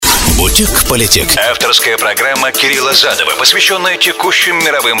Politic. Авторская программа Кирилла Задова, посвященная текущим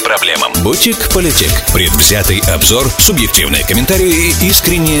мировым проблемам. Politic. Предвзятый обзор, субъективные комментарии и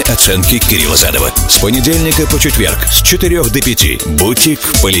искренние оценки Кирилла Задова. С понедельника по четверг с 4 до 5.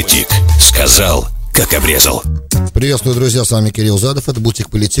 Politic. Сказал, как обрезал. Приветствую, друзья, с вами Кирилл Задов. Это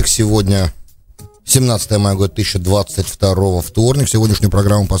Politic. Сегодня 17 мая года 2022, вторник. Сегодняшнюю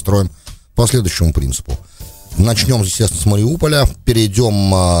программу построим по следующему принципу. Начнем, естественно, с Мариуполя, перейдем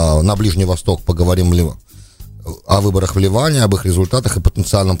на Ближний Восток, поговорим о выборах в Ливане, об их результатах и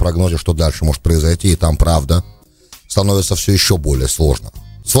потенциальном прогнозе, что дальше может произойти. И там, правда, становится все еще более сложно.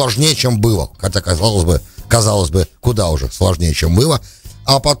 Сложнее, чем было, хотя, казалось бы, куда уже сложнее, чем было.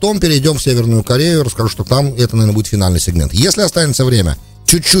 А потом перейдем в Северную Корею, расскажу, что там это, наверное, будет финальный сегмент. Если останется время,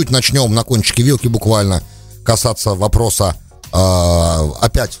 чуть-чуть начнем на кончике вилки буквально касаться вопроса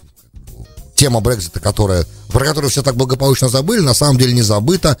опять тема Брексита, про которую все так благополучно забыли, на самом деле не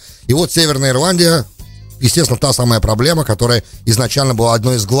забыта. И вот Северная Ирландия, естественно, та самая проблема, которая изначально была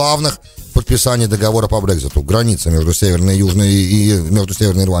одной из главных подписаний договора по Брекситу. Граница между Северной и Южной, и между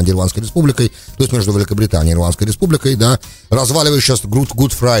Северной Ирландией и Ирландской Республикой, то есть между Великобританией и Ирландской Республикой, да, разваливающаяся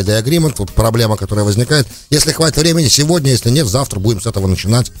Good Friday Agreement, вот проблема, которая возникает. Если хватит времени сегодня, если нет, завтра будем с этого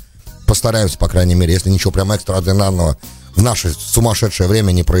начинать. Постараемся, по крайней мере, если ничего прямо экстраординарного в наше сумасшедшее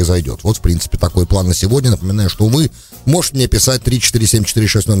время не произойдет. Вот, в принципе, такой план на сегодня. Напоминаю, что вы можете мне писать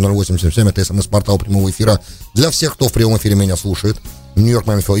 347-460-0877. Это смс-портал прямого эфира для всех, кто в прямом эфире меня слушает. Нью-Йорк,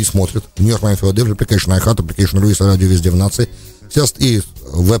 Майами, и смотрит. Нью-Йорк, Майами, Филадельфия, application iHeart, application Руиса, радио везде в нации. И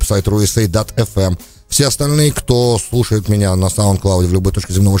веб-сайт ruisa.fm. Все остальные, кто слушает меня на SoundCloud в любой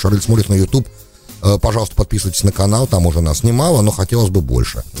точке земного шара или смотрит на YouTube, пожалуйста, подписывайтесь на канал. Там уже нас немало, но хотелось бы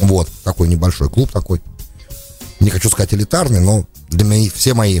больше. Вот, такой небольшой клуб такой. Не хочу сказать элитарный, но для меня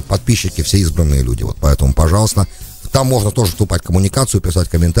все мои подписчики, все избранные люди. Вот поэтому, пожалуйста, там можно тоже вступать в коммуникацию, писать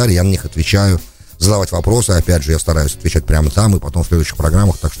комментарии, я на них отвечаю, задавать вопросы. Опять же, я стараюсь отвечать прямо там и потом в следующих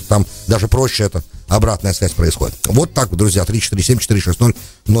программах. Так что там даже проще это обратная связь происходит. Вот так, друзья,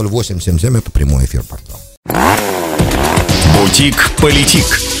 347-460-0877. Это прямой эфир портала. Politic.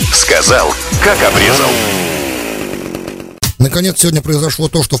 Сказал, как обрезал. Наконец, сегодня произошло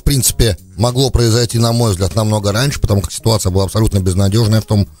то, что, в принципе, могло произойти, на мой взгляд, намного раньше, потому как ситуация была абсолютно безнадежная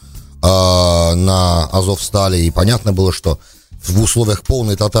на Азовстали, и понятно было, что в условиях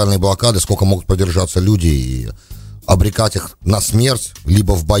полной тотальной блокады сколько могут продержаться люди, и обрекать их на смерть,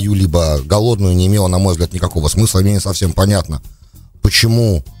 либо в бою, либо голодную, не имело, на мой взгляд, никакого смысла. Мне не совсем понятно,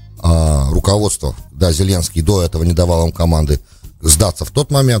 почему руководство, Зеленский до этого не давал им команды сдаться в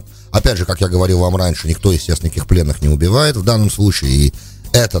тот момент. Опять же, как я говорил вам раньше, никто, естественно, никаких пленных не убивает в данном случае. И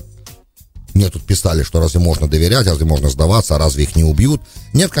мне тут писали, что разве можно доверять, разве можно сдаваться, а разве их не убьют?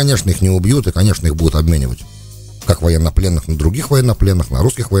 Нет, конечно, их не убьют, и, конечно, их будут обменивать как военнопленных на других военнопленных, на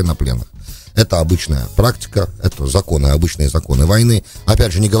русских военнопленных. Это обычная практика, это законы, обычные законы войны.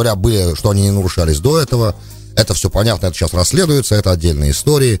 Опять же, не говоря, что они не нарушались до этого, это все понятно, это сейчас расследуется, это отдельные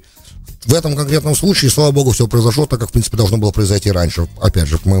истории. В этом конкретном случае, слава богу, все произошло так, как, в принципе, должно было произойти раньше. Опять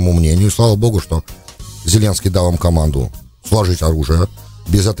же, по моему мнению, слава богу, что Зеленский дал им команду сложить оружие.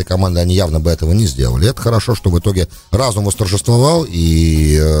 Без этой команды они явно бы этого не сделали. Это хорошо, что в итоге разум восторжествовал,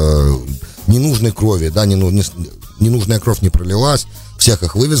 и ненужной крови, ненужная кровь не пролилась. Всех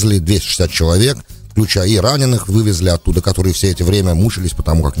их вывезли, 260 человек, включая и раненых, вывезли оттуда, которые все эти время мучились,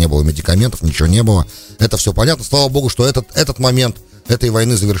 потому как не было медикаментов, ничего не было. Это все понятно. Слава богу, что этот момент этой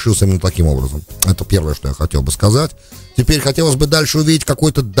войны завершился именно таким образом. Это первое, что я хотел бы сказать. Теперь хотелось бы дальше увидеть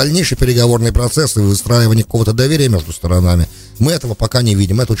какой-то дальнейший переговорный процесс и выстраивание какого-то доверия между сторонами. Мы этого пока не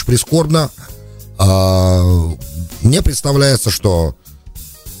видим. Это очень прискорбно. Мне представляется, что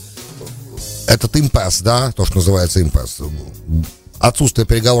этот импасс, то, что называется импасс, отсутствие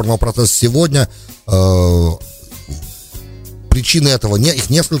переговорного процесса сегодня, причины этого, их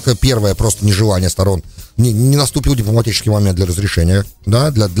несколько. Первое, просто нежелание сторон. Не наступил дипломатический момент для разрешения,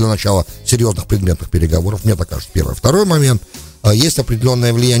 для начала серьезных предметных переговоров, мне так кажется, первое. Второй момент, есть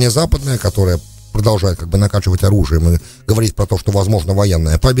определенное влияние западное, которое продолжает накачивать оружием и говорить про то, что возможна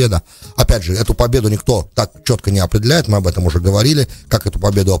военная победа. Опять же, эту победу никто так четко не определяет, мы об этом уже говорили, как эту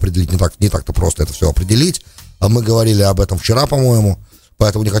победу определить, не так-то просто это все определить. Мы говорили об этом вчера, по-моему,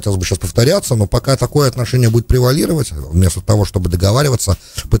 поэтому не хотелось бы сейчас повторяться, но пока такое отношение будет превалировать, вместо того, чтобы договариваться,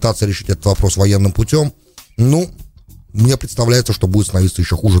 пытаться решить этот вопрос военным путем, мне представляется, что будет становиться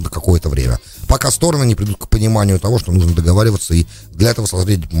еще хуже на какое-то время. Пока стороны не придут к пониманию того, что нужно договариваться, и для этого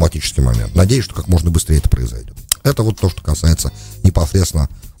созреть дипломатический момент. Надеюсь, что как можно быстрее это произойдет. Это вот то, что касается непосредственно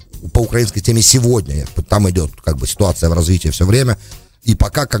по украинской теме сегодня. Там идет ситуация в развитии все время. И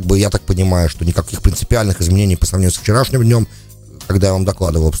пока, я так понимаю, что никаких принципиальных изменений по сравнению с вчерашним днем когда я вам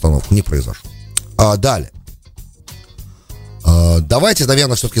докладывал обстановку, не произошло. Далее. Давайте,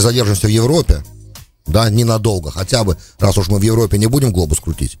 наверное, все-таки задержимся в Европе, да, ненадолго, хотя бы, раз уж мы в Европе не будем глобус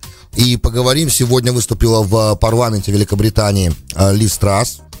крутить. И поговорим, сегодня выступила в парламенте Великобритании Лиз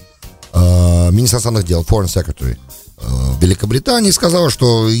Трасс, министр иностранных дел, Foreign Secretary Великобритании, сказала,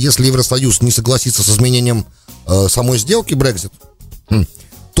 что если Евросоюз не согласится с изменением самой сделки Brexit,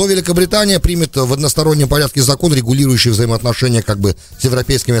 то Великобритания примет в одностороннем порядке закон, регулирующий взаимоотношения как бы с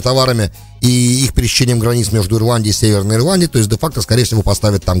европейскими товарами и их пересечением границ между Ирландией и Северной Ирландией, то есть де-факто, скорее всего,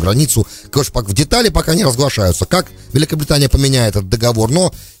 поставит там границу. Короче, в детали пока не разглашаются, как Великобритания поменяет этот договор,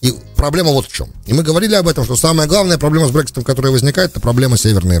 но и проблема вот в чем. И мы говорили об этом, что самая главная проблема с Брекситом, которая возникает, это проблема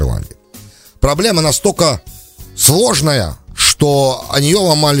Северной Ирландии. Проблема настолько сложная, что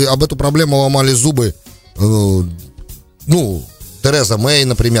об эту проблему ломали зубы, Тереза Мэй,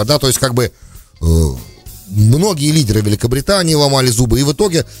 например, да, то есть как бы многие лидеры Великобритании ломали зубы, и в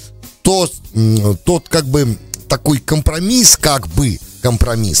итоге тот как бы такой компромисс, к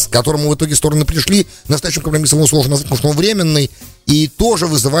которому в итоге стороны пришли, настоящим компромиссом его сложно назвать, потому что он временный, и тоже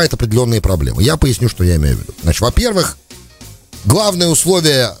вызывает определенные проблемы. Я поясню, что я имею в виду. Значит, во-первых, главное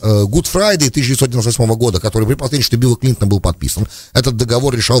условие Good Friday 1998 года, который при посредничестве Билла Клинтона был подписан, этот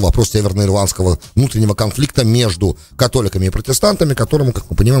договор решал вопрос северноирландского внутреннего конфликта между католиками и протестантами, которому, как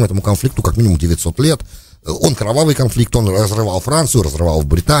мы понимаем, этому конфликту как минимум 900 лет. Он кровавый конфликт, он разрывал Францию, разрывал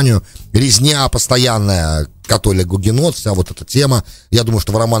Британию, резня постоянная, католик-гугенот, вся вот эта тема. Я думаю,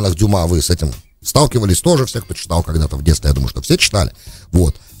 что в романах Дюма вы с этим сталкивались тоже, все, кто читал когда-то в детстве, я думаю, что все читали.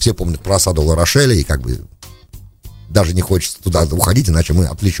 Вот, все помнят про осаду Ла-Рошеля, и как бы даже не хочется туда уходить, иначе мы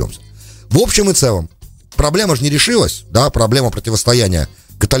отвлечемся. В общем и целом, проблема же не решилась, да, проблема противостояния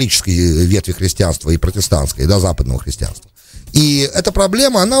католической ветви христианства и протестантской, да, западного христианства. И эта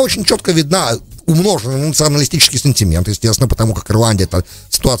проблема, она очень четко видна, умноженный националистический сентимент, естественно, потому как Ирландия, эта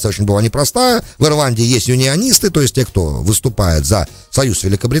ситуация очень была непростая. В Ирландии есть юнионисты, то есть те, кто выступает за союз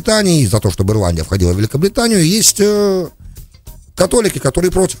Великобритании, за то, чтобы Ирландия входила в Великобританию, есть католики,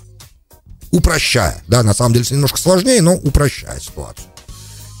 которые против. Упрощая, да, на самом деле все немножко сложнее, но упрощая ситуацию.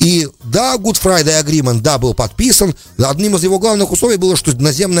 И да, Good Friday Agreement, да, был подписан. Одним из его главных условий было, что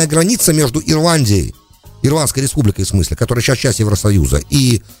наземная граница между Ирландией, Ирландской республикой, в смысле, которая сейчас часть Евросоюза,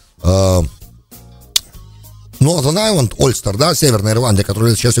 и Northern Ireland, Ольстер, да, Северная Ирландия,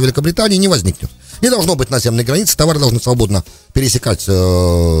 которая сейчас в Великобритании, не возникнет. Не должно быть наземной границы, товары должны свободно пересекать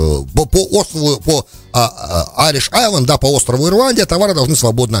по острову, по Irish Island, да, по острову Ирландия, товары должны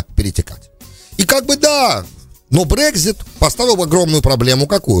свободно перетекать. И как бы да, но Brexit поставил огромную проблему.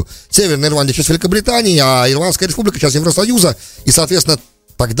 Какую? Северная Ирландия часть Великобритании, а Ирландская республика часть Евросоюза. И, соответственно,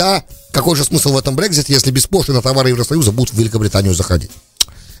 тогда какой же смысл в этом Brexit, если беспошлино товары Евросоюза будут в Великобританию заходить?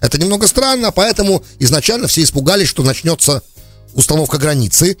 Это немного странно, поэтому изначально все испугались, что начнется установка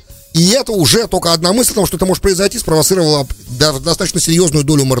границы. И это уже только одна мысль о том, что это может произойти, спровоцировала достаточно серьезную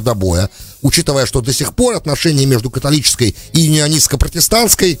долю мордобоя, учитывая, что до сих пор отношения между католической и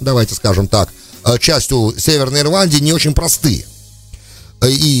юнионистско-протестантской, давайте скажем так, частью Северной Ирландии не очень простые.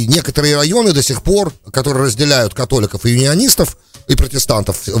 И некоторые районы до сих пор, которые разделяют католиков и юнионистов, и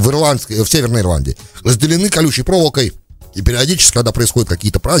протестантов в Северной Ирландии, разделены колючей проволокой. И периодически, когда происходят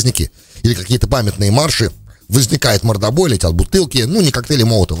какие-то праздники или какие-то памятные марши, возникает мордобой, летят бутылки, не коктейли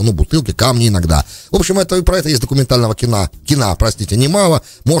Молотова, бутылки, камни иногда. В общем, про это есть документального кино, немало.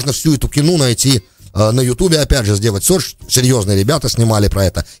 Можно всю эту кино найти на Ютубе, опять же, сделать серч. Серьезные ребята снимали про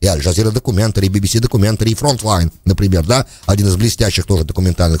это. И Аль Джазира документари, BBC документари, и Frontline, например, да, один из блестящих тоже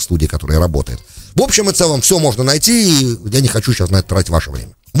документальных студий, который работает. В общем и целом, все можно найти, и я не хочу сейчас на это тратить ваше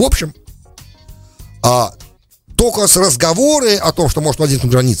время. В общем, только с разговоры о том, что может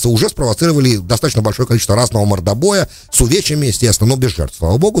возникнуть граница, уже спровоцировали достаточно большое количество разного мордобоя, с увечьями, естественно, но без жертв,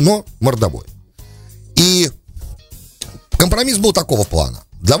 слава богу, но мордобой. И компромисс был такого плана.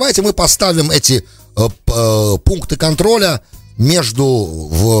 Давайте мы поставим эти пункты контроля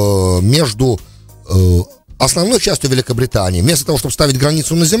между основной частью Великобритании. Вместо того, чтобы ставить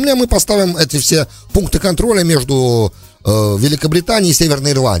границу на земле, мы поставим эти все пункты контроля между Великобританией и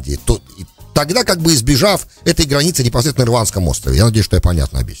Северной Ирландией. Тогда как бы избежав этой границы непосредственно на Ирландском острове. Я надеюсь, что я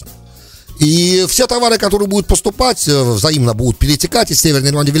понятно объясню. И все товары, которые будут поступать, взаимно будут перетекать из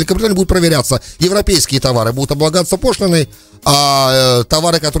Северной Ирландии в Великобританию, будут проверяться. Европейские товары будут облагаться пошлиной, а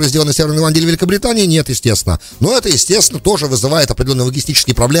товары, которые сделаны в Северной Ирландии или Великобритании, нет, естественно. Но это, естественно, тоже вызывает определенные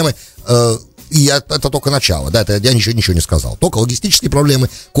логистические проблемы. И это только начало, да, это я ничего не сказал. Только логистические проблемы,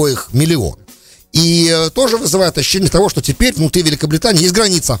 коих миллион. И тоже вызывает ощущение того, что теперь внутри Великобритании есть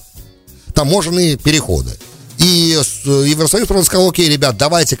граница. Таможенные переходы. И Евросоюз просто сказал: окей, ребят,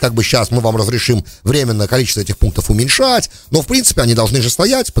 давайте как бы сейчас мы вам разрешим временно количество этих пунктов уменьшать, но в принципе они должны же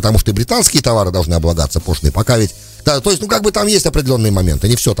стоять, потому что и британские товары должны облагаться пошлиной, пока ведь, да, то есть, ну как бы там есть определенные моменты,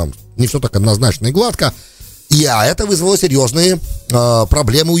 не все так однозначно и гладко. А это вызвало серьезные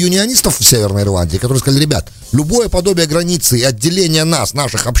проблемы у юнионистов в Северной Ирландии, которые сказали: ребят, любое подобие границы и отделение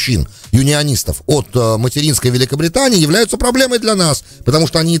наших общин, юнионистов, от материнской Великобритании являются проблемой для нас, потому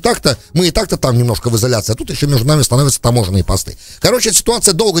что мы и так-то там немножко в изоляции, а тут еще между нами становятся таможенные посты. Короче,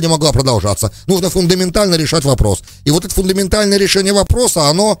 ситуация долго не могла продолжаться. Нужно фундаментально решать вопрос. И вот это фундаментальное решение вопроса,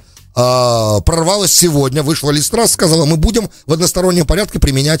 оно прорвалось сегодня. Вышла Ли Страс, сказала: мы будем в одностороннем порядке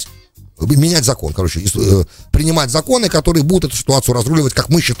менять закон, принимать законы, которые будут эту ситуацию разруливать, как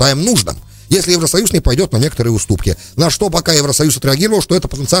мы считаем нужным, если Евросоюз не пойдет на некоторые уступки. На что пока Евросоюз отреагировал, что это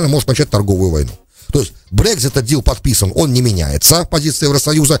потенциально может начать торговую войну. То есть Brexit, дил подписан, он не меняется, позиция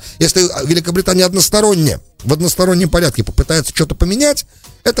Евросоюза. Если Великобритания в одностороннем порядке попытается что-то поменять,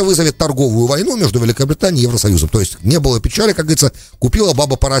 это вызовет торговую войну между Великобританией и Евросоюзом. То есть не было печали, как говорится, купила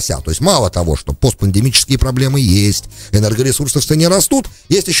баба порося. То есть мало того, что постпандемические проблемы есть, энергоресурсы в цене растут,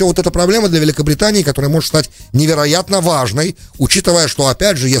 есть еще вот эта проблема для Великобритании, которая может стать невероятно важной, учитывая, что,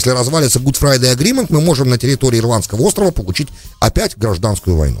 опять же, если развалится Good Friday Agreement, мы можем на территории Ирландского острова получить опять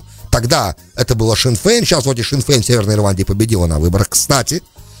гражданскую войну. Тогда это было Шин Фейн, сейчас вроде Шин Фейн в Северной Ирландии победила на выборах, кстати.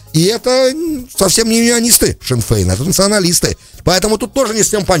 И это совсем не юнионисты Шин Фейна, это националисты. Поэтому тут тоже не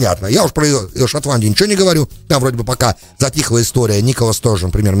всем понятно. Я уж про Шотландию ничего не говорю. Там вроде бы пока затихла история. Никола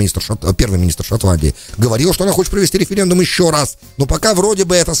Сторджен, первый министр Шотландии, говорил, что она хочет провести референдум еще раз. Но пока вроде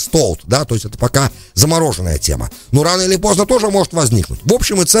бы это столд, да, то есть это пока замороженная тема. Но рано или поздно тоже может возникнуть. В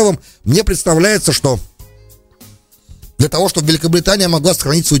общем и целом, мне представляется, что для того, чтобы Великобритания могла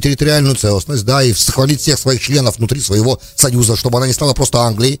сохранить свою территориальную целостность, да, и сохранить всех своих членов внутри своего союза, чтобы она не стала просто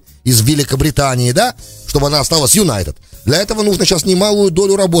Англией из Великобритании, да, чтобы она осталась United. Для этого нужно сейчас немалую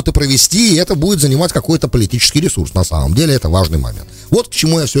долю работы провести, и это будет занимать какой-то политический ресурс. На самом деле это важный момент. Вот к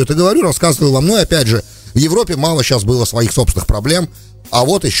чему я все это говорю, рассказываю вам. Ну и опять же, в Европе мало сейчас было своих собственных проблем, а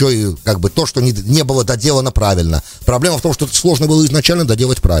вот еще и как бы то, что не было доделано правильно. Проблема в том, что это сложно было изначально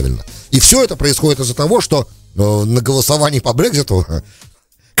доделать правильно. И все это происходит из-за того, что на голосовании по Брекситу,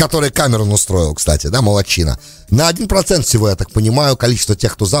 которое Камерон устроил, кстати, да, молодчина, на 1% всего, я так понимаю, количество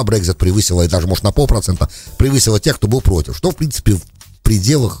тех, кто за Брексит, превысило, и даже, может, на 0,5% превысило тех, кто был против, что, в принципе, в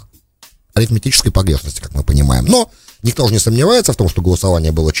пределах арифметической погрешности, как мы понимаем. Но никто же не сомневается в том, что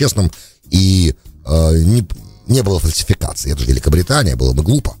голосование было честным и не было фальсификации. Это же Великобритания, было бы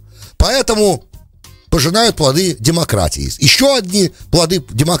глупо. Поэтому пожинают плоды демократии. Еще одни плоды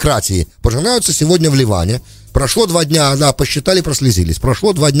демократии пожинаются сегодня в Ливане. Прошло 2 дня, да, посчитали, прослезились.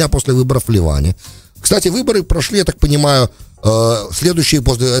 Прошло 2 дня после выборов в Ливане. Кстати, выборы прошли, я так понимаю, следующие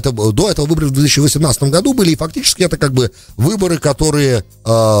до этого выборы в 2018 году были, и фактически это как бы выборы, которые,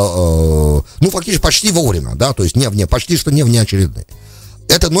 фактически почти вовремя, да, то есть почти что не внеочередные.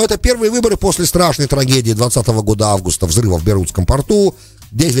 Это первые выборы после страшной трагедии 2020 года августа, взрыва в Бейрутском порту,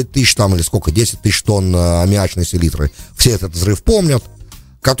 10 тысяч там, или сколько, 10 тысяч тонн аммиачной селитры. Все этот взрыв помнят,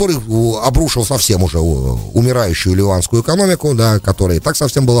 который обрушил совсем уже умирающую ливанскую экономику, да, которая и так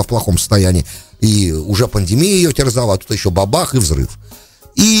совсем была в плохом состоянии, и уже пандемия ее терзала, а тут еще бабах и взрыв.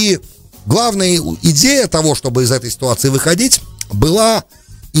 И главная идея того, чтобы из этой ситуации выходить, была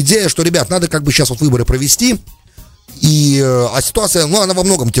идея, что, ребят, надо как бы сейчас вот выборы провести, а ситуация, она во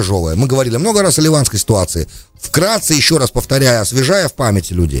многом тяжелая. Мы говорили много раз о ливанской ситуации. Вкратце, еще раз повторяя, освежая в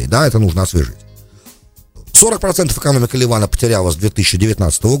памяти людей, да, это нужно освежить. 40% экономика Ливана потеряла с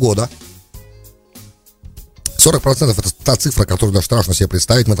 2019 года. 40% это та цифра, которую даже страшно себе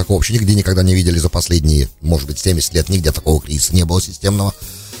представить. Мы такого вообще нигде никогда не видели за последние, может быть, 70 лет. Нигде такого кризиса не было системного.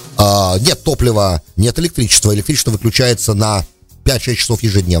 Нет топлива, нет электричества. Электричество выключается на 5-6 часов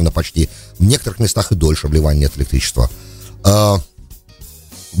ежедневно почти. В некоторых местах и дольше в Ливане нет электричества.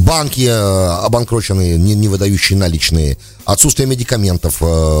 Банки обанкроченные, не выдающие наличные. Отсутствие медикаментов.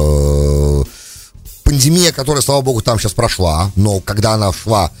 Пандемия, которая, слава богу, там сейчас прошла. Но когда она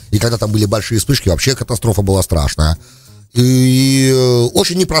шла, и когда там были большие вспышки, вообще катастрофа была страшная. И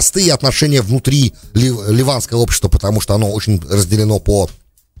очень непростые отношения внутри ливанского общества, потому что оно очень разделено по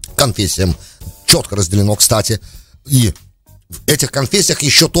конфессиям. Четко разделено, кстати. И в этих конфессиях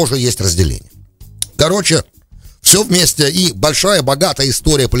еще тоже есть разделение. Короче, все вместе. И большая, богатая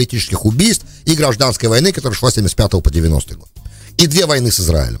история политических убийств и гражданской войны, которая шла с 75 по 90 год. И 2 войны с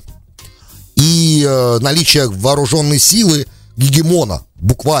Израилем. И наличие вооруженной силы гегемона,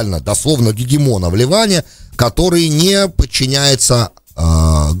 буквально, дословно гегемона в Ливане, который не подчиняется,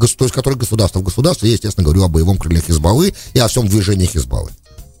 то есть который государство в государстве. Я, естественно, говорю о боевом крыле Хизбаллы и о всем движении Хизбаллы.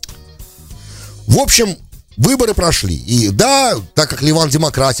 В общем, Выборы прошли. И да, так как Ливан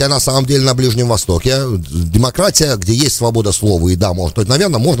демократия, на самом деле на Ближнем Востоке, демократия, где есть свобода слова, и да, может,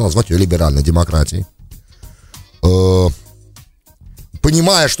 наверное, можно назвать ее либеральной демократией.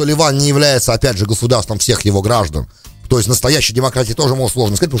 Понимая, что Ливан не является, опять же, государством всех его граждан, то есть настоящей демократии тоже можно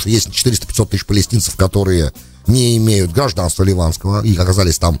сложно сказать, потому что есть 400-500 тысяч палестинцев, которые не имеют гражданства ливанского и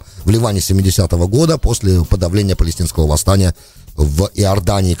оказались там в Ливане 70-го года после подавления палестинского восстания в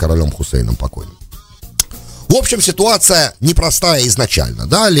Иордании королем Хусейном покойным. В общем, ситуация непростая изначально,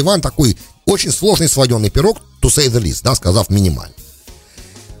 да, Ливан такой очень сложный своденный пирог, to say the least, да, сказав минимально.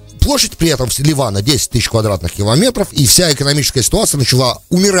 Площадь при этом Ливана 10 тысяч квадратных километров, и вся экономическая ситуация начала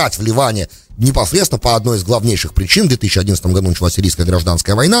умирать в Ливане непосредственно по одной из главнейших причин. В 2011 году началась сирийская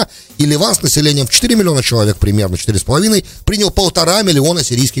гражданская война, и Ливан с населением в 4 миллиона человек, примерно 4,5, принял 1,5 миллиона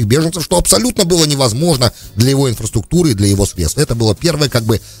сирийских беженцев, что абсолютно было невозможно для его инфраструктуры и для его средств. Это было первый, как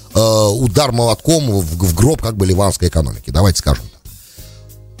бы, удар молотком в гроб, как бы, ливанской экономики, давайте скажем так.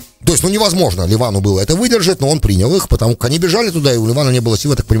 То есть, невозможно Ливану было это выдержать, но он принял их, потому как они бежали туда, и у Ливана не было сил,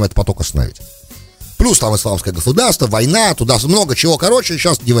 я так понимаю, этот поток остановить. Плюс там исламское государство, война, туда много чего. Короче,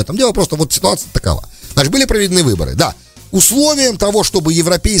 сейчас не в этом дело, просто вот ситуация такова. Значит, были проведены выборы, да. Условием того, чтобы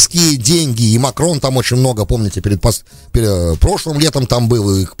европейские деньги, и Макрон там очень много, помните, перед прошлым летом там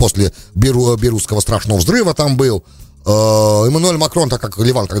был, и после Бейрутского страшного взрыва там был. Эммануэль Макрон, так как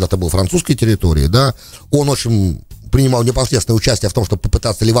Ливан когда-то был французской территорией, да, он очень принимал непосредственное участие в том, чтобы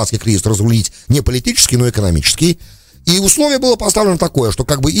попытаться ливанский кризис разрулить не политически, но экономически. И условие было поставлено такое, что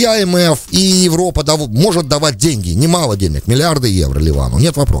как бы и АМФ, и Европа может давать деньги, немало денег, миллиарды евро Ливану,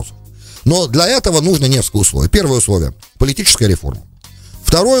 нет вопросов. Но для этого нужно несколько условий. Первое условие – политическая реформа.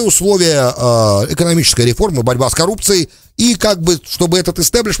 Второе условие – экономическая реформа, борьба с коррупцией. И как бы, чтобы этот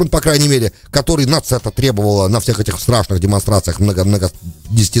истеблишмент, по крайней мере, который нация требовала на всех этих страшных демонстрациях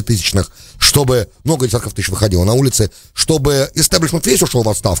десятитысячных, чтобы много десятков тысяч выходило на улицы, чтобы истеблишмент весь ушел в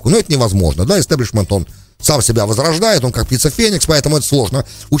отставку. Но это невозможно, да, истеблишмент, он сам себя возрождает, он как птица Феникс, поэтому это сложно.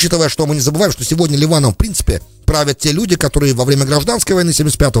 Учитывая, что мы не забываем, что сегодня Ливаном, в принципе, правят те люди, которые во время гражданской войны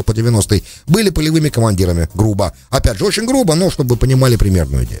 75 по 90 были полевыми командирами, грубо. Опять же, очень грубо, но чтобы вы понимали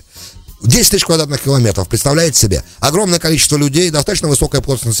примерную идею. 10 тысяч квадратных километров, представляете себе? Огромное количество людей, достаточно высокая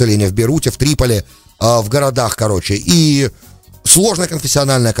плотность населения в Бейруте, в Триполи, в городах, короче. И сложная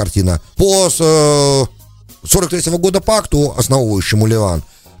конфессиональная картина. По 43-го года пакту, основывающему Ливан,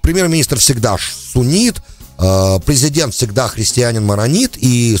 премьер-министр всегда суннит, президент всегда христианин-маронит,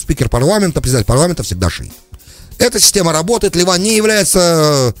 и спикер парламента, председатель парламента всегда шиит. Эта система работает, Ливан не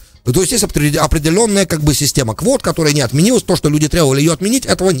является... То есть есть определенная как бы система квот, которая не отменилась. То, что люди требовали ее отменить,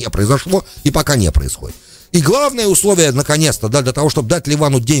 этого не произошло и пока не происходит. И главное условие, наконец-то, да, для того, чтобы дать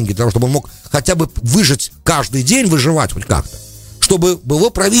Ливану деньги, для того, чтобы он мог хотя бы выжить каждый день, выживать хоть как-то, чтобы было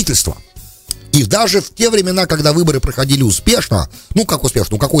правительство. И даже в те времена, когда выборы проходили успешно, как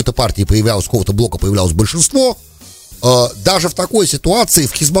успешно, у какой-то партии появлялось, у какого-то блока появлялось большинство, даже в такой ситуации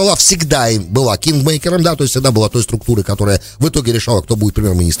в Хизбалла всегда была кингмейкером, да, то есть всегда была той структурой, которая в итоге решала, кто будет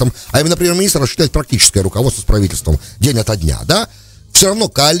премьер-министром, а именно премьер-министр осуществляет практическое руководство с правительством день ото дня, да. Все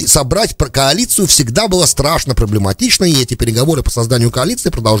равно собрать коалицию всегда было страшно проблематично, и эти переговоры по созданию коалиции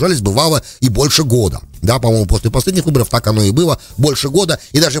продолжались, бывало, и больше года. Да, по-моему, после последних выборов так оно и было, больше года,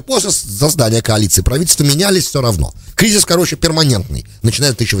 и даже после создания коалиции правительства менялись все равно. Кризис, перманентный,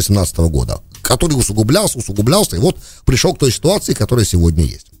 начиная с 2018 года, который усугублялся, и вот пришел к той ситуации, которая сегодня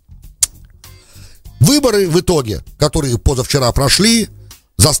есть. Выборы в итоге, которые позавчера прошли,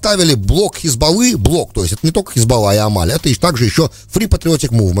 заставили блок Хизбаллы, то есть это не только Хизбалла и Амаль, это и также еще Free Patriotic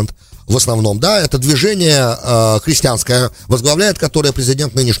Movement в основном, да, это движение христианское, возглавляет которое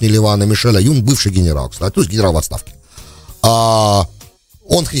президент нынешней Ливана Мишель Аюн, бывший генерал, кстати, то есть генерал в отставке.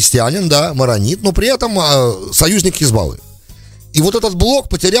 Он христианин, да, маронит, но при этом союзник Хизбаллы. И вот этот блок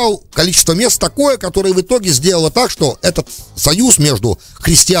потерял количество мест такое, которое в итоге сделало так, что этот союз между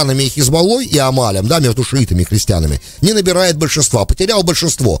христианами и Хизбаллой и Амалем, да, между шиитами и христианами, не набирает большинства, потерял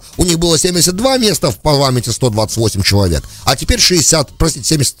большинство. У них было 72 места в парламенте, 128 человек, а теперь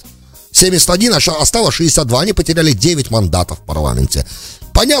 71, а осталось 62, они потеряли 9 мандатов в парламенте.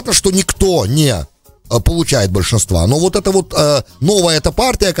 Понятно, что никто не получает большинства, но вот эта вот новая эта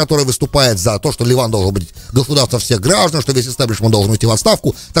партия, которая выступает за то, что Ливан должен быть государством всех граждан, что весь истеблишмент должен уйти в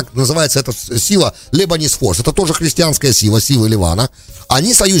отставку, так называется эта сила Lebanese Force, это тоже христианская сила Ливана,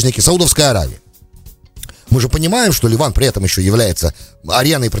 они союзники Саудовской Аравии. Мы же понимаем, что Ливан при этом еще является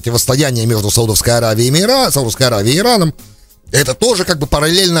ареной противостояния между Саудовской Аравией и Ираном. Это тоже как бы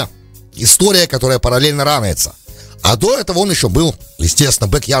параллельно история, которая параллельно ранается. А до этого он еще был, естественно,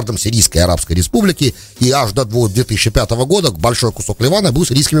 бэкьярдом Сирийской Арабской Республики, и аж до 2005 года большой кусок Ливана был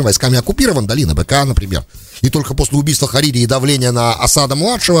сирийскими войсками оккупирован, долина БК, например. И только после убийства Харири и давления на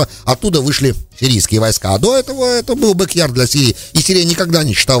Асада-младшего оттуда вышли сирийские войска. А до этого это был бэкьярд для Сирии. И Сирия никогда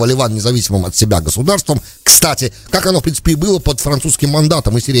не считала Ливан независимым от себя государством. Кстати, как оно, в принципе, и было под французским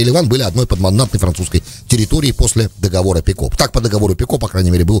мандатом. И Сирия и Ливан были одной подмандатной французской территорией после договора Пико. Так, по договору Пико, по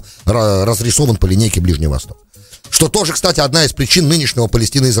крайней мере, был разрисован по линейке Ближний Восток. Что тоже, кстати, одна из причин нынешнего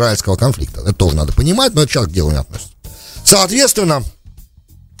палестино-израильского конфликта. Это тоже надо понимать, но это сейчас к делу не относится. Соответственно,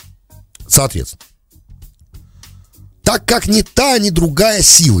 так как ни та, ни другая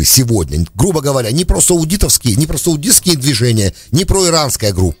силы сегодня, грубо говоря, ни просаудитские движения, ни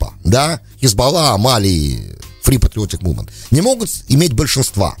проиранская группа, да, Хизбалла, Мали, Free Patriotic Movement, не могут иметь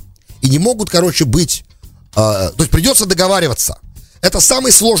большинства. И не могут, быть, то есть придется договариваться. Это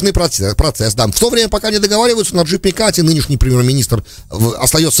самый сложный процесс, да. В то время, пока не договариваются, Наджиб Микати, нынешний премьер-министр,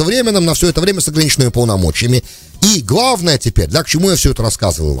 остается временным на все это время с ограниченными полномочиями. И главное теперь, да, к чему я все это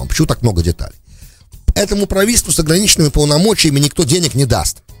рассказываю вам, почему так много деталей. Этому правительству с ограниченными полномочиями никто денег не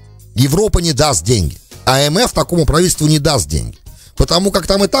даст. Европа не даст деньги. АМФ такому правительству не даст деньги. Потому как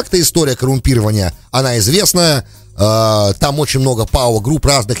там и так-то история коррумпирования, она известная. Там очень много ПАО-групп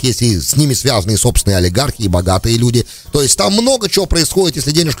разных есть, и с ними связаны собственные олигархи и богатые люди. То есть там много чего происходит,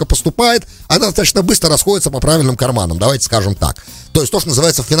 если денежка поступает, она достаточно быстро расходится по правильным карманам, давайте скажем так. То есть то, что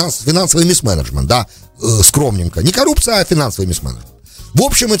называется финансовый мисс-менеджмент, да, скромненько. Не коррупция, а финансовый мисс-менеджмент. В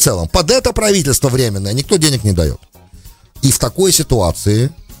общем и целом, под это правительство временное никто денег не дает. И в такой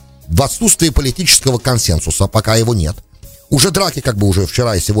ситуации, в отсутствии политического консенсуса, пока его нет, уже драки уже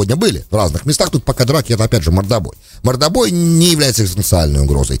вчера и сегодня были в разных местах. Тут пока драки, это опять же мордобой. Мордобой не является экзистенциальной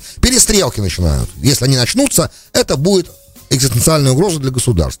угрозой. Перестрелки начинают. Если они начнутся, это будет экзистенциальная угроза для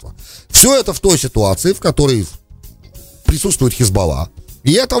государства. Все это в той ситуации, в которой присутствует Хизбалла.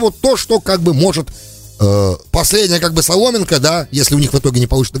 И это вот то, что может... последняя соломинка, да, если у них в итоге не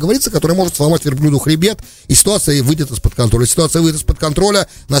получится договориться, которая может сломать верблюду хребет, и ситуация выйдет из-под контроля. Ситуация выйдет из-под контроля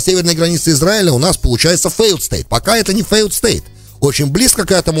на северной границе Израиля, у нас получается failed state. Пока это не failed state. Очень близко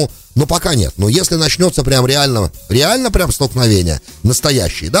к этому, но пока нет. Но если начнется прям реально прям столкновение,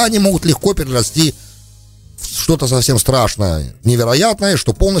 настоящие, да, они могут легко перерасти в что-то совсем страшное, невероятное,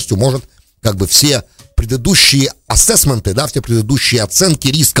 что полностью может все предыдущие ассессменты, да, все предыдущие оценки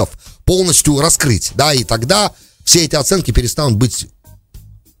рисков полностью раскрыть, да, и тогда все эти оценки перестанут быть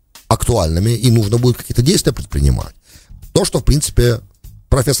актуальными, и нужно будет какие-то действия предпринимать. То, что, в принципе,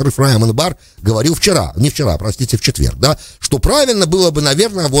 профессор Ифраим Энбар говорил в четверг, да, что правильно было бы,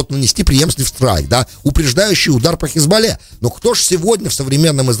 наверное, нанести преемственный страйк, да, упреждающий удар по Хизбалле. Но кто же сегодня в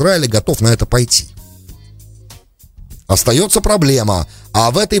современном Израиле готов на это пойти? Остается проблема.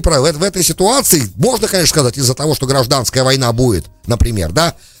 А в этой ситуации, можно, конечно, сказать, из-за того, что гражданская война будет, например,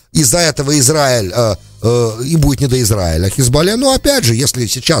 да, из-за этого Израиль и будет не до Израиля, Хизбалле. Но опять же, если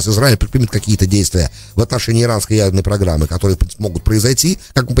сейчас Израиль предпримет какие-то действия в отношении иранской ядерной программы, которые могут произойти,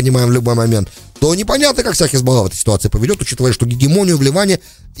 как мы понимаем, в любой момент, то непонятно, как вся Хизбалла в этой ситуации поведет, учитывая, что их гегемония в Ливане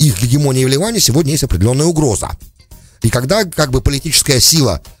сегодня есть определенная угроза. И когда политическая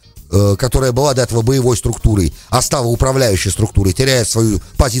сила, которая была до этого боевой структурой, а стала управляющей структурой, теряет свою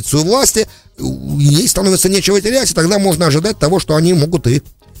позицию власти, ей становится нечего терять, и тогда можно ожидать того, что они могут и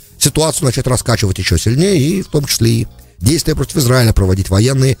ситуацию начать раскачивать еще сильнее, и в том числе и действия против Израиля проводить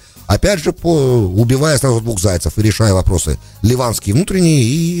военные, опять же, убивая сразу двух зайцев и решая вопросы ливанские внутренние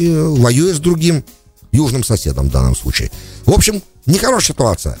и воюя с другим южным соседом в данном случае. В общем, нехорошая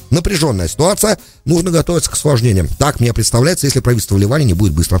ситуация, напряженная ситуация, нужно готовиться к осложнениям. Так мне представляется, если правительство в Ливане не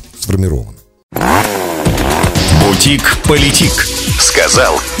будет быстро сформировано. Бутик-политик.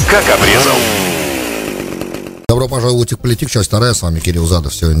 Сказал, как обрезал. Добро пожаловать в Бутик-политик, часть 2, с вами Кирилл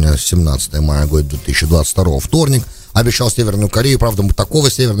Задов. Сегодня 17 мая, год 2022, вторник. Обещал Северную Корею, правда,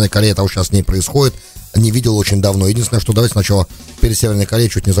 такого Северной Кореи, того сейчас не происходит, не видел очень давно. Единственное, что давайте сначала перед Северной Кореей,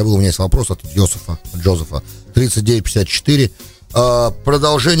 чуть не забыл, у меня есть вопрос от Джозефа, 3954.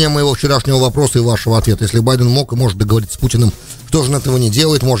 Продолжение моего вчерашнего вопроса и вашего ответа. Если Байден мог и может договориться с Путиным, что же он этого не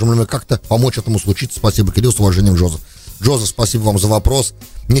делает? Можем ли мы как-то помочь этому случиться? Спасибо, Кирилл, с уважением, Джозеф. Джозеф, спасибо вам за вопрос.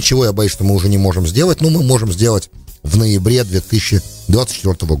 Ничего, я боюсь, что мы уже не можем сделать, но мы можем сделать в ноябре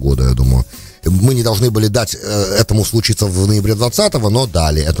 2024 года, я думаю. Мы не должны были дать этому случиться в ноябре 2020, но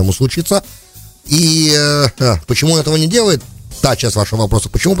дали этому случиться. И почему он этого не делает? Та часть вашего вопроса.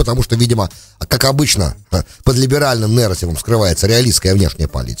 Почему? Потому что, видимо, как обычно, под либеральным нарративом скрывается реалистская внешняя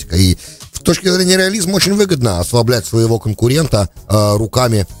политика. И с точки зрения реализма очень выгодно ослаблять своего конкурента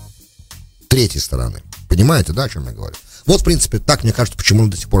руками третьей стороны. Понимаете, да, о чем я говорю? Вот, в принципе, так, мне кажется, почему он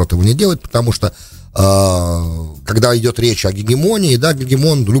до сих пор этого не делает, потому что когда идет речь о гегемонии, да,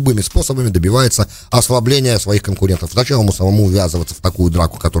 гегемон любыми способами добивается ослабления своих конкурентов. Зачем ему самому ввязываться в такую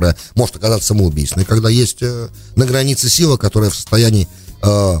драку, которая может оказаться самоубийственной, когда есть на границе сила, которая в состоянии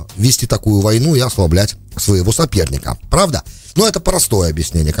вести такую войну и ослаблять своего соперника. Правда? Но это простое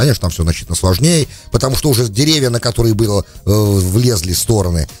объяснение. Конечно, там все значительно сложнее, потому что уже деревья, на которые влезли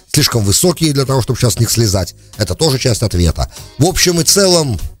стороны, слишком высокие для того, чтобы сейчас с них слезать. Это тоже часть ответа. В общем и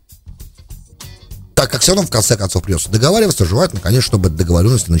целом, так как все равно в конце концов придется договариваться, желательно, конечно, чтобы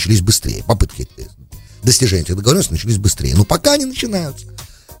договоренности начались быстрее. Попытки достижения этих договоренностей начались быстрее. Но пока они начинаются.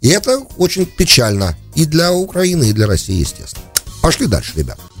 И это очень печально и для Украины, и для России, естественно. Пошли дальше,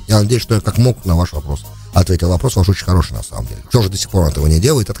 ребят. Я надеюсь, что я как мог на ваш вопрос ответил. Вопрос ваш очень хороший, на самом деле. Кто же до сих пор этого не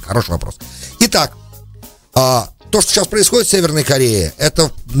делает, это хороший вопрос. Итак, то, что сейчас происходит в Северной Корее,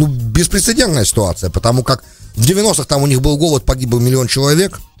 это беспрецедентная ситуация, потому как в 90-х там у них был голод, погибло 1 миллион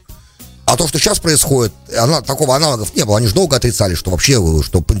человек, а то, что сейчас происходит, такого аналогов не было. Они же долго отрицали, что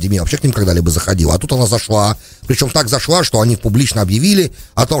пандемия вообще к ним когда-либо заходила. А тут она зашла. Причем так зашла, что они публично объявили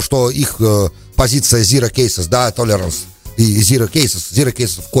о том, что их позиция zero cases, да, tolerance и zero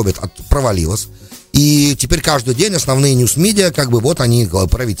cases of COVID провалилась. И теперь каждый день основные ньюс-медиа, они,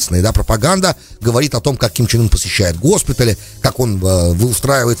 правительственная, да, пропаганда, говорит о том, как Ким Чен Ын посещает госпитали, как он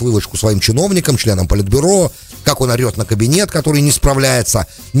устраивает вылазку своим чиновникам, членам политбюро, как он орет на кабинет, который не справляется.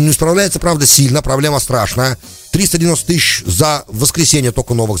 Не справляется, правда, сильно, проблема страшная. 390 тысяч за воскресенье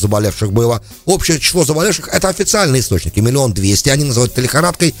только новых заболевших было. Общее число заболевших, это официальные источники, 1 200 000. Они называют это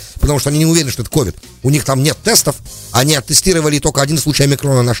лихорадкой, потому что они не уверены, что это ковид. У них там нет тестов, они оттестировали и только 1 случай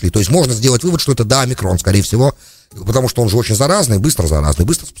омикрона нашли. То есть можно сделать вывод, что это, да, омикрон, скорее всего, потому что он же очень заразный, быстро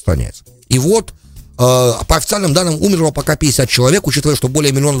распространяется. И вот, по официальным данным, умерло пока 50 человек, учитывая, что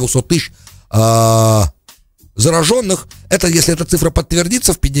более 1 200 000 зараженных, это если эта цифра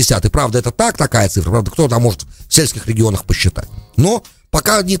подтвердится в 50, и правда это такая цифра, правда кто-то может в сельских регионах посчитать, но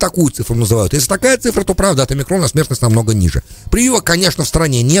пока не такую цифру называют. Если такая цифра, то правда от омикрона смертность намного ниже. Прививок, конечно, в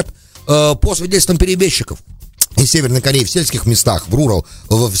стране нет. По свидетельствам перебежчиков из Северной Кореи в сельских местах,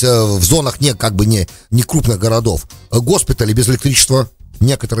 в зонах не крупных городов, госпитали без электричества,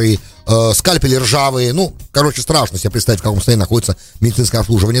 некоторые скальпели ржавые, страшно себе представить, в каком состоянии находится медицинское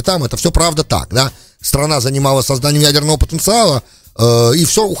обслуживание там, это все правда так, да. Страна занималась созданием ядерного потенциала, и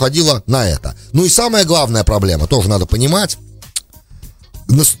все уходило на это. Ну и самая главная проблема, тоже надо понимать,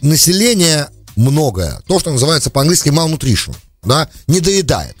 население многое, то, что называется по-английски malnutrition, да, не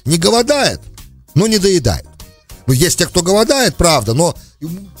доедает, не голодает, но не доедает. Есть те, кто голодает, правда, но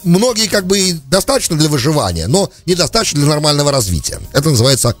многие и достаточно для выживания, но недостаточно для нормального развития. Это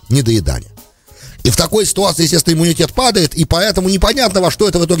называется недоедание. И в такой ситуации, естественно, иммунитет падает, и поэтому непонятно, во что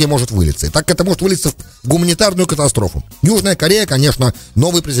это в итоге может вылиться. И так это может вылиться в гуманитарную катастрофу. Южная Корея, конечно,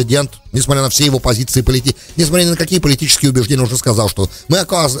 новый президент, несмотря на все его позиции, несмотря на какие политические убеждения, уже сказал, что мы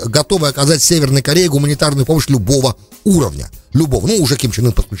готовы оказать Северной Корее гуманитарную помощь любого уровня. Уже Ким Чен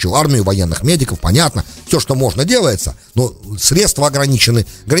Ын подключил армию, военных медиков, понятно, все, что можно, делается, но средства ограничены.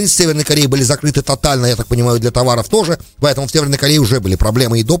 Границы Северной Кореи были закрыты тотально, я так понимаю, для товаров тоже, поэтому в Северной Корее уже были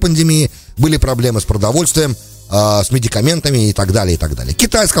проблемы и до пандемии, были проблемы с продовольствием, с медикаментами и так далее, и так далее.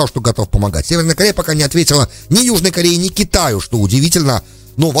 Китай сказал, что готов помогать. Северная Корея пока не ответила ни Южной Корее, ни Китаю, что удивительно,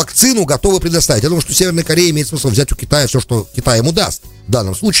 но вакцину готовы предоставить. Я думаю, что Северная Корея имеет смысл взять у Китая все, что Китай ему даст. В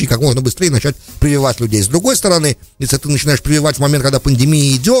данном случае, как можно быстрее начать прививать людей. С другой стороны, если ты начинаешь прививать в момент, когда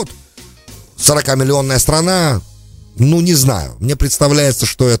пандемия идет, 40-миллионная страна, не знаю. Мне представляется,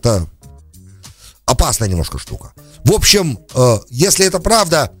 что это опасная немножко штука. В общем, если это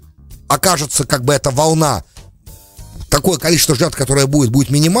правда, окажется эта волна, такое количество жертв, которое будет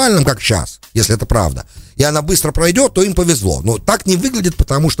минимальным, как сейчас, если это правда, и она быстро пройдет, то им повезло. Но так не выглядит,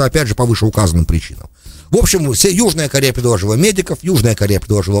 потому что, опять же, по вышеуказанным причинам. В общем, Южная Корея предложила медиков, Южная Корея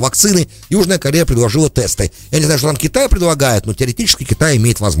предложила вакцины, Южная Корея предложила тесты. Я не знаю, что там Китай предлагает, но теоретически Китай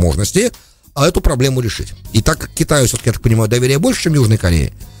имеет возможности эту проблему решить. И так как Китаю, все-таки, я так понимаю, доверие больше, чем Южной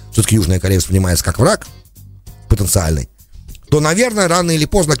Корее, все-таки Южная Корея воспринимается как враг потенциальный, то, наверное, рано или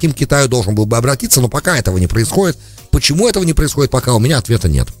поздно Ким к Китаю должен был бы обратиться, но пока этого не происходит. Почему этого не происходит, пока у меня ответа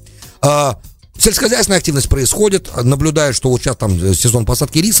нет. Сельскохозяйственная активность происходит, наблюдаю, что вот сейчас там сезон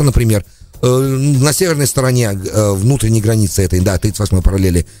посадки риса, например, на северной стороне внутренней границы этой, 38-й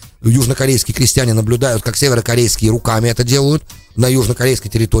параллели, южнокорейские крестьяне наблюдают, как северокорейские руками это делают, на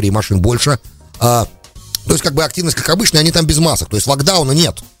южнокорейской территории машин больше, то есть активность как обычно, они там без масок, то есть локдауна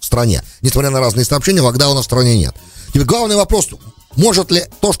нет в стране, несмотря на разные сообщения, локдауна в стране нет. Теперь главный вопрос, может ли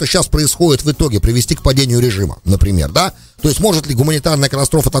то, что сейчас происходит в итоге, привести к падению режима, например, да? То есть может ли гуманитарная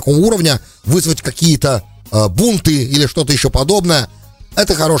катастрофа такого уровня вызвать какие-то бунты или что-то еще подобное?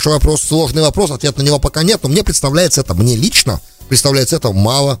 Это хороший вопрос, сложный вопрос, ответа на него пока нет, но мне лично представляется это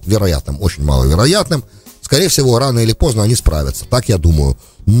маловероятным, очень маловероятным. Скорее всего, рано или поздно они справятся, так я думаю.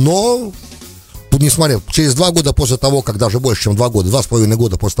 Но, несмотря, через 2 года после того, как даже больше, чем 2 года, 2,5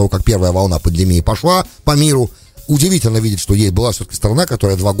 года после того, как первая волна пандемии пошла по миру, удивительно видеть, что ей была все-таки страна,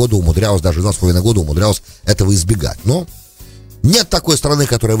 которая 2 года умудрялась, даже 2,5 года умудрялась этого избегать. Но нет такой страны,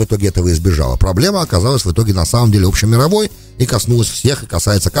 которая в итоге этого избежала. Проблема оказалась в итоге на самом деле общемировой и коснулась всех, и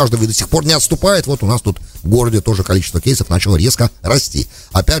касается каждого, и до сих пор не отступает. Вот у нас тут в городе тоже количество кейсов начало резко расти.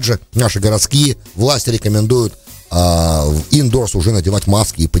 Опять же, наши городские власти рекомендуют индорс уже надевать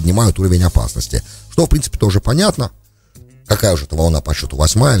маски и поднимают уровень опасности. Что, в принципе, тоже понятно. Какая же это волна по счету?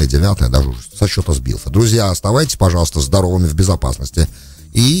 8-я или 9-я? Даже уже со счета сбился. Друзья, оставайтесь, пожалуйста, здоровыми, в безопасности.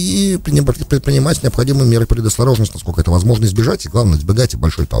 И предпринимать необходимые меры предосторожности, насколько это возможно избежать. И главное, избегайте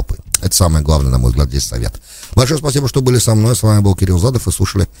большой толпы. Это самое главное, на мой взгляд, здесь совет. Большое спасибо, что были со мной. С вами был Кирилл Задов. И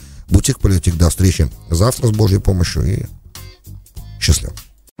слушали «Бутик Политик». До встречи завтра с Божьей помощью. И счастливо.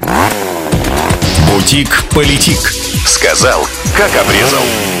 «Бутик Политик». Сказал, как обрезал.